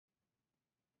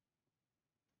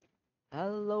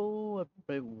Hello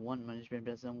everyone, my name is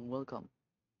bjornBES and welcome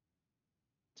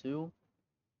to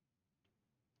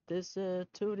this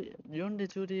 2D Unity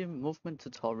 2D movement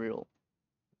tutorial.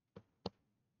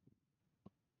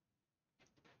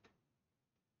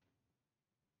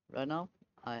 Right now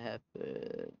I have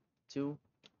two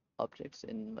objects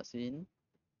in my scene.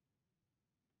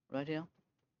 Right here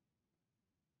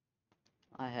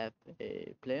I have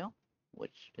a player,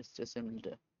 which is just simply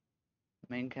the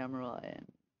main camera and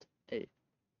a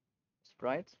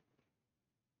sprite.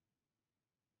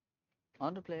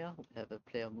 On the player we have a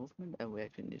player movement, and we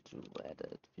actually need to add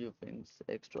a few things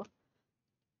extra.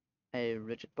 A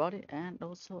rigid body and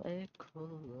also a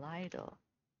collider.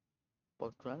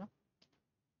 Box collider.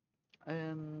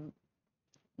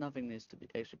 Nothing needs to be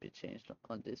actually be changed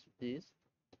on these,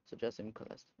 so just in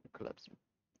collapse them.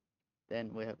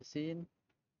 Then we have a scene.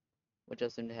 We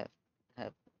just simply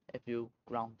have a few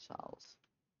ground tiles.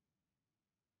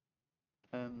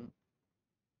 Um,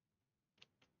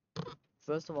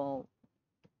 First of all,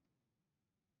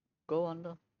 go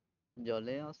under your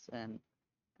layers and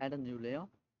add a new layer,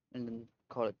 and then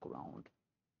call it ground,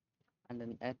 and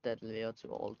then add that layer to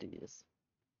all these,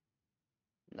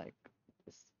 like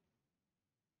this.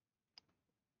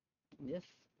 Yes.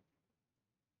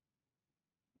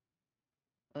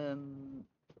 Um,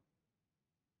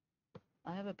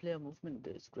 I have a player movement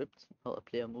script, or a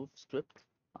player move script.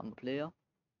 I'm a player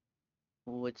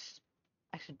which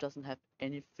actually doesn't have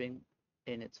anything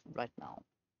in it right now.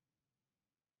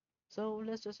 So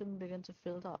let's just begin to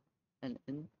fill it up and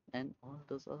in and all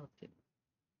those other things.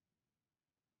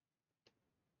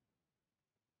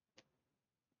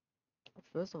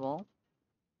 First of all,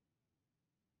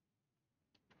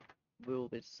 we will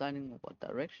be deciding what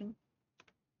direction.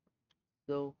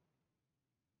 So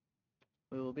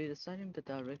we will be deciding the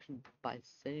direction by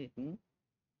saying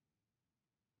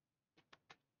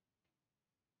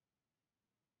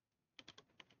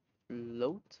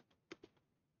float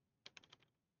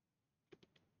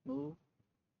move,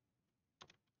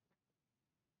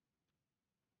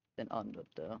 then under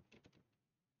the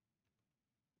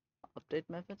update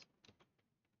method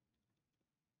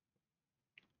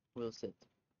we'll set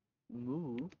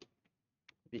move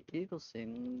be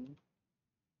equaling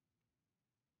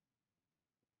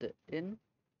the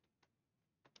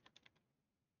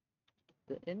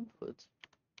input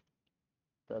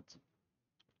dot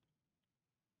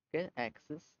get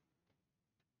axis.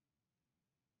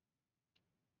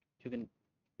 You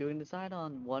can decide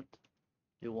on what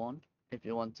you want, if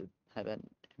you want to have an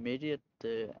immediate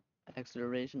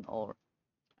acceleration or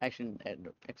action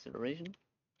acceleration.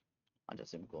 I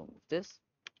just am going with this,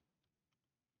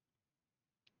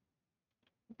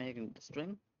 making the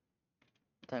string,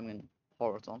 typing in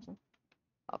horizontal,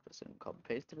 after some copy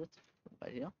pasted it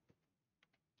right here,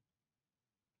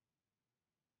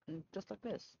 and just like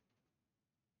this.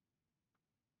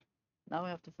 Now we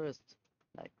have the first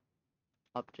like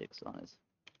objects on it.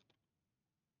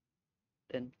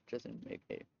 Then just make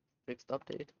a fixed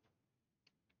update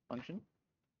function.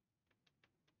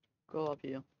 Go up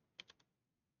here,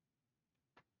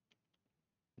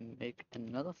 make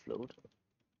another float,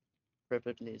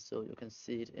 preferably so you can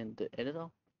see it in the editor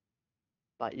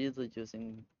by either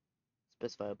using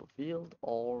specifiable field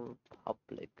or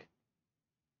public.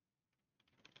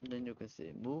 And then you can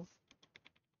say move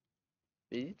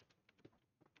speed.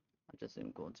 I just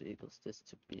am going to equals this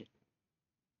to be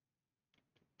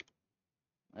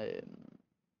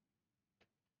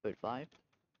 35.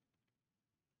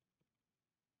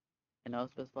 And now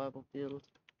specifiable field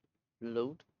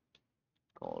load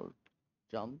called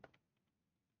jump.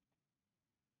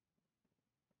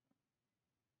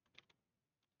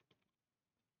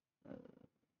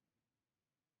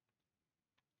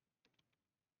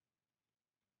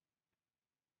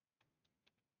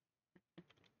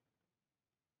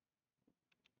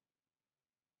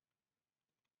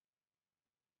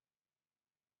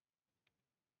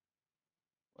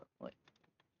 Uh, Wait,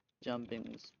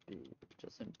 jumping speed,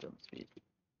 just in jump speed.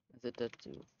 Set that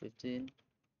to 15.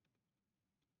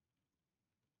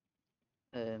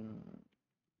 Um,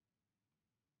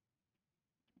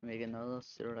 Make another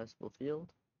serializable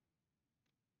field,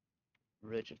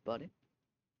 rigid body.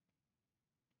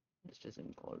 Let's just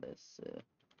call this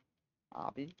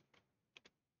RB,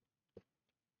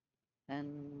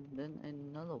 and then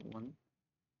another one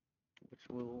which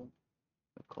we will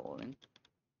be calling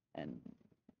and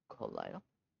collider,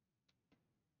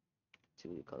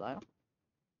 2D collider,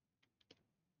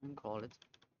 and call it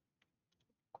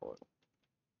coil.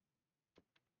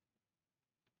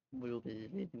 We'll be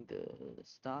leaving the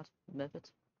start method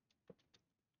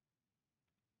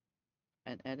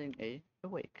and adding a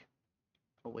awake.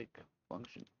 awake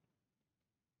function,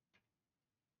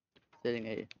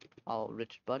 setting our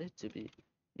rigid body to be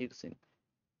using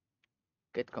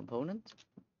get component,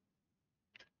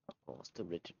 of course the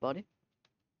rigid body,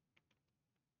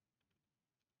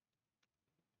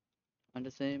 and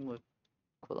the same with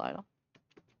collider,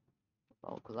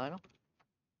 our collider,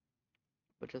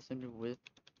 but just simply with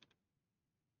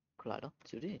collider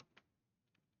 2D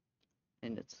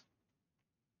in it.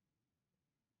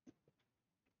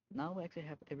 Now we actually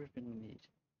have everything we need.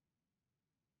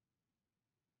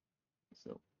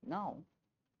 So now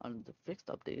on the fixed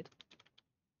update,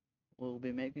 we'll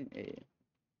be making a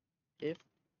if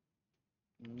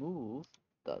move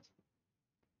that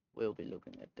we'll be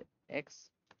looking at the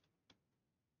x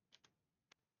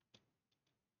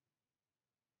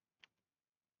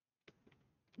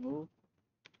move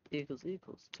equals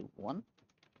to 1,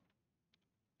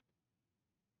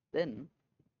 then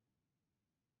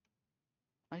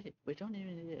we don't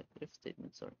even need an if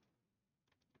statement, sorry.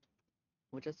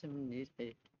 We just even need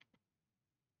a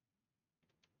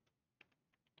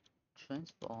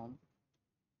transform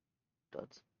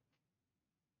dot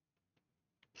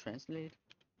translate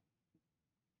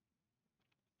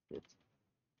with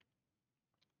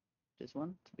this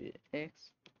one to be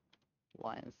x,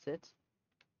 y, and z.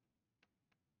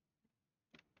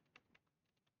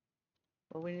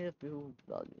 But we need a few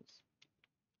values.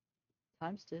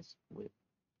 Times this with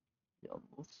your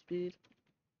move speed.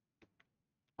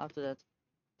 After that,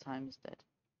 times that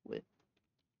with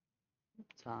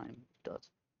time dot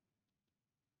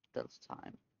delta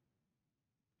time.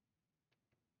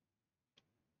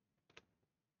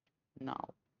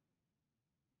 Now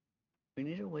we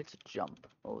need a way to jump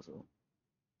also.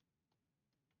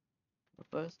 But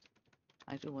first,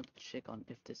 I actually want to check on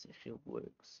if this actually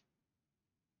works.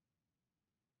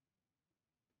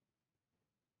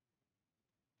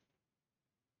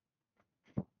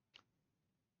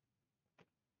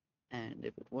 And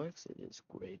if it works, it is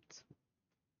great.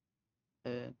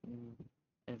 And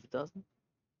if it doesn't,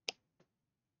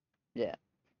 yeah.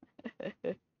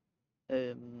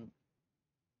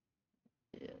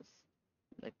 Yes,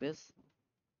 like this.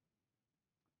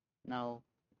 Now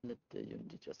let the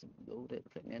Unity just load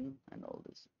everything in and all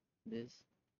this.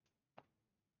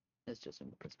 Let's just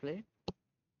press play.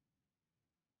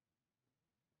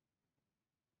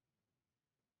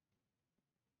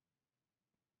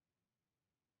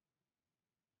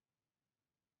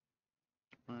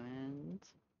 And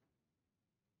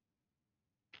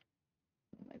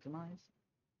maximize.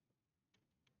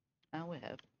 And we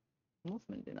have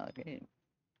movement in our game.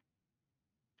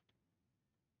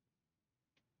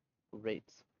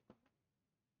 Great.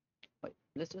 Wait,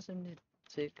 let's just simply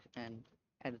take and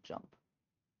add a jump.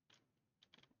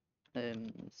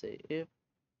 Say if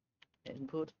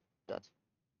input dot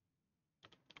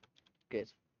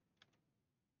get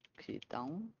key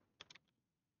down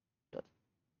dot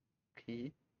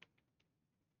key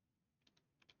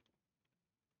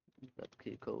dot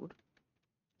key code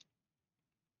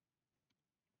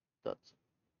dot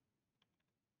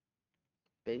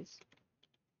base.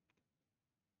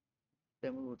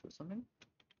 Then we will do something.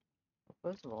 But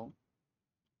first of all,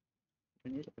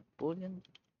 we need a boolean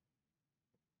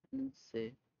and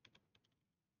say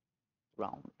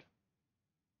ground.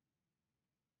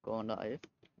 Go under if,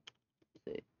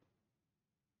 say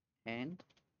and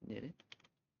nearly,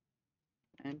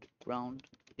 and ground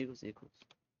equals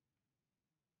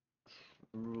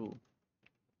true.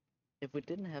 If we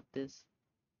didn't have this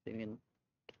thing in,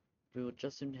 we would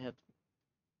just simply have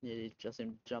nearly just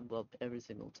jump up every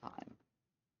single time.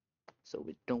 So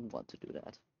we don't want to do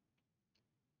that.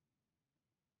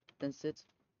 Then set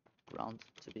ground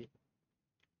to be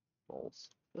false.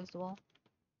 First of all,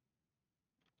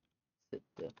 set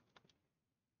the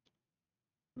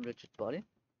rigid body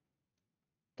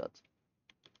dot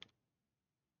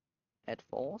add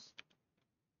false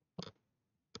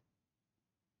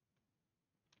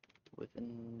with a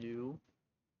new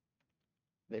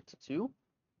vector 2,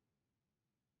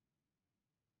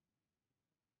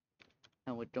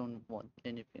 and we don't want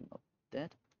anything of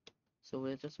that, so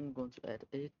we're just going to add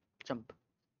a jump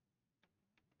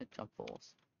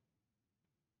false.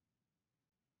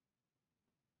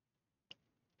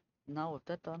 Now with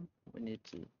that done, we need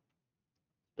to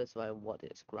specify what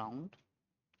is ground.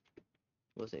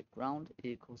 We'll say ground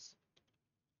equals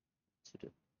to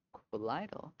the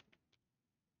collider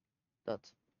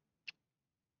that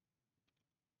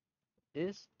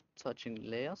is touching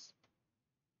layers.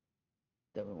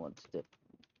 Then we want to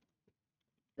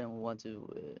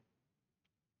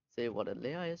say what a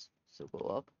layer is. So go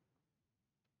up,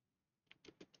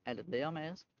 add a layer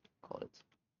mask, call it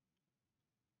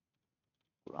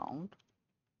ground,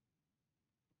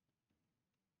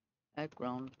 add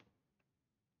ground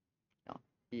down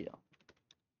here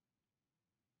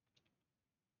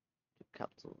to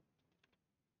capital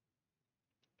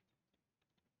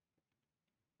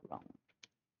ground.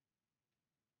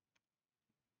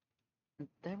 And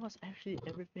that was actually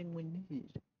everything we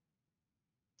need.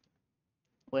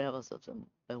 We have ourselves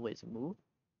a way to move,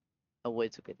 a way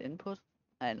to get input,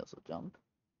 and also jump,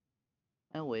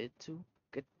 and a way to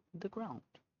get the ground.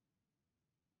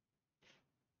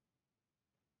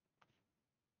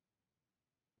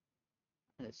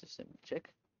 And let's just simply check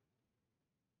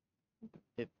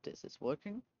if this is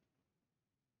working.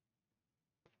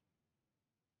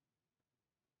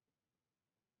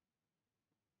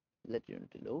 Let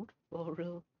Unity load for a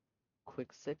real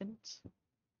quick second.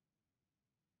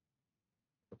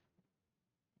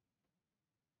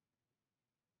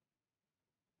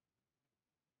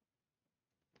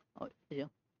 Oh, here.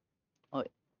 Oh,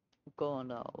 go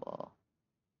on our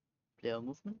player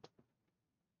movement.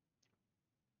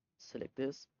 Select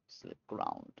this, select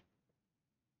ground,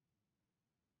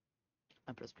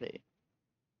 and press play.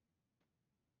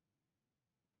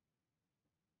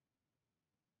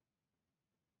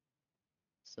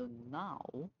 So now,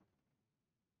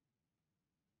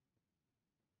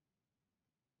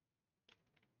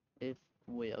 if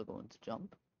we are going to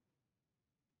jump,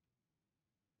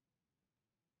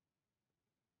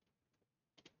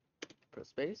 press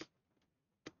space,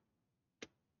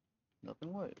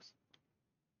 nothing works.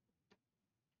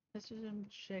 Let's just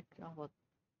check our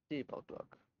debug log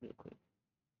real quick.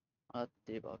 Not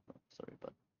debug, sorry,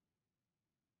 but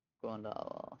go on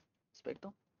our inspector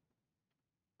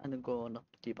and then go on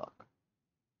debug.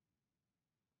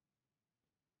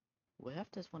 We have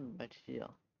this one right here.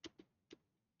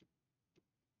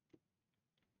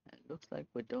 And it looks like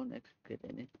we don't actually get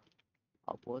any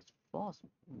upwards force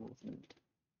movement.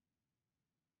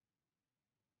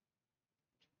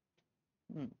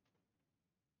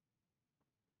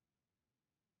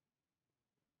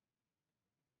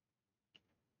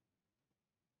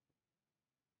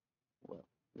 Well,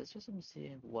 let's just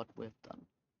see what we've done.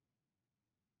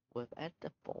 We've added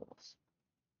a force.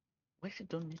 We actually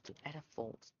don't need to add a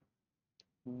force.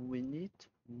 We need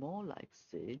more like,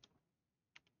 say,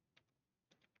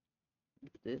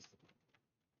 this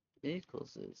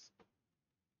equals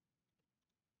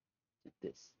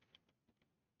this.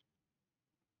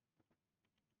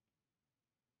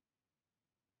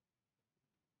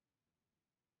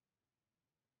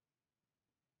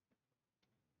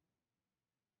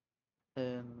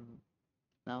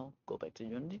 Now go back to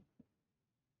Unity.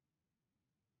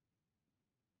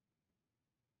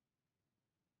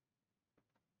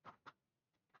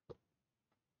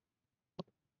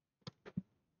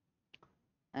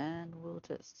 And we'll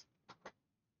test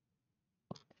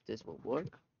if this will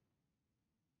work.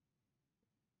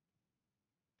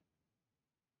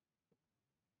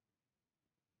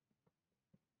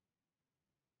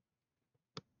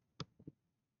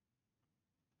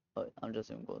 I'm just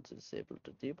going to disable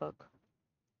the debug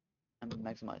and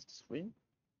maximize the screen.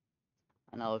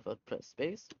 And now if I press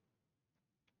space,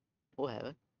 we'll have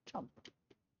a jump.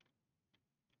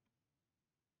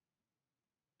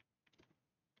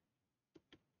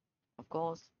 Of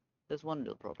course, there's one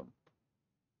little problem.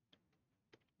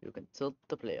 You can tilt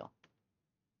the player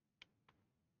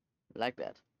like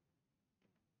that.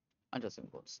 I'm just going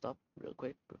to stop real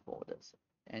quick before there's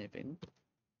anything.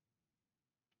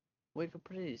 We could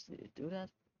pretty easily do that.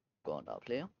 Go on our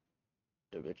player,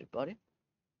 the rigid body,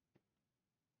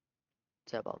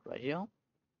 tap out right here,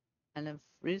 and then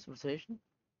freeze rotation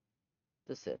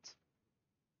the set.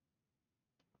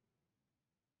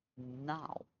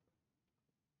 Now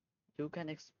you can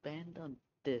expand on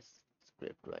this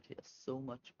script right here so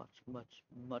much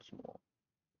more.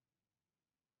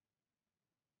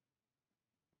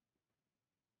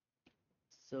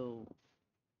 So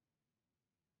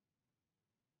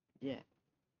yeah,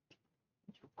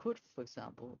 you could, for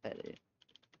example, add a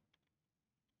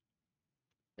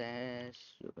dash,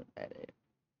 you can add a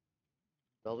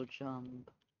double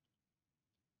jump,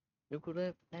 you could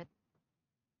have add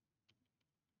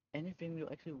anything you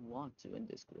actually want to in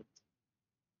this script.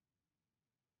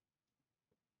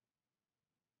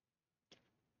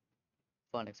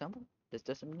 For an example, let's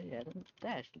just simply add a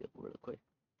dash real quick.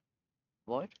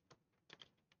 Void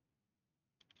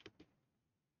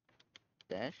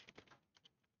dash,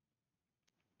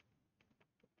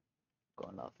 go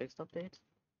on our fixed update,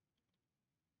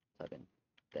 type in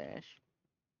dash,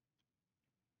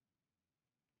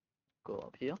 go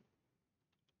up here,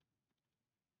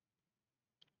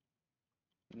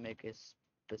 make a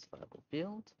specifiable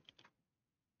field,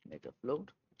 make a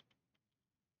float,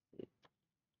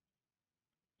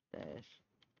 dash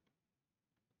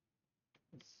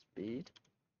speed,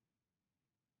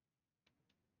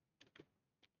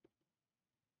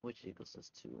 which equals us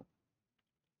to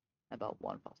about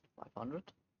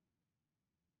 1500.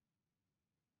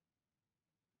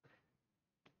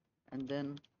 And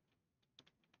then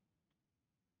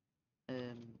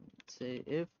say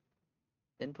if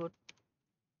input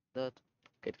dot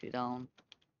get key down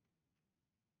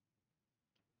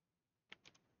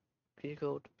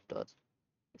keycode dot,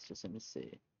 let's just simply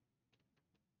say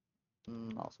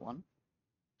mouse 1.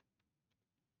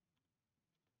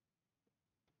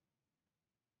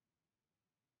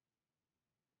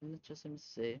 And let's just simply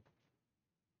say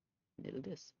needle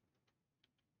this.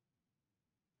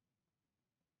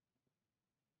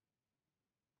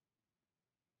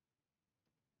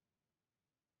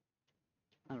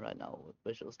 And right now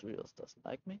Visual Studios doesn't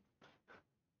like me.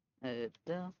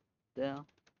 There, there.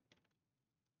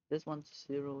 This one to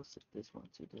 0, set this one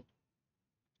to the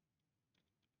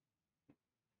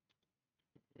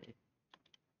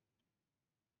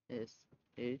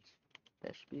SH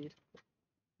dash speed.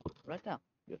 Right now,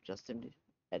 you've just simply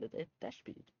added a dash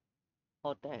speed.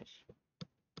 Or dash.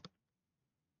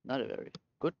 Not a very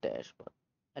good dash, but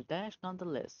a dash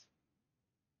nonetheless.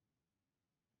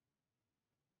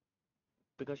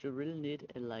 Because you really need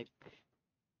a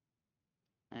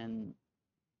and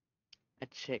a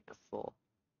check for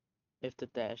if the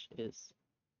dash is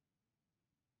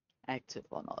active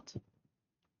or not.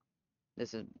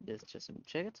 Let's just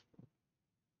check it.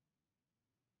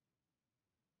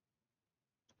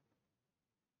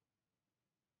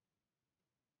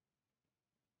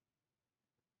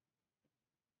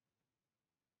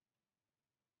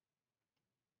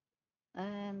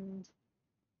 And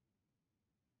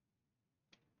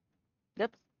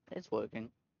yep, it's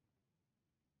working.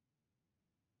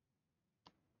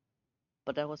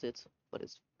 But that was it for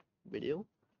this video.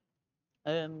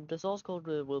 The source code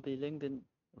will be linked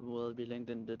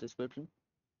in the description.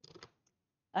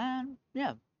 And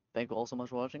yeah, thank you all so much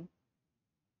for watching.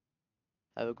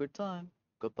 Have a good time.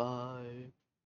 Goodbye.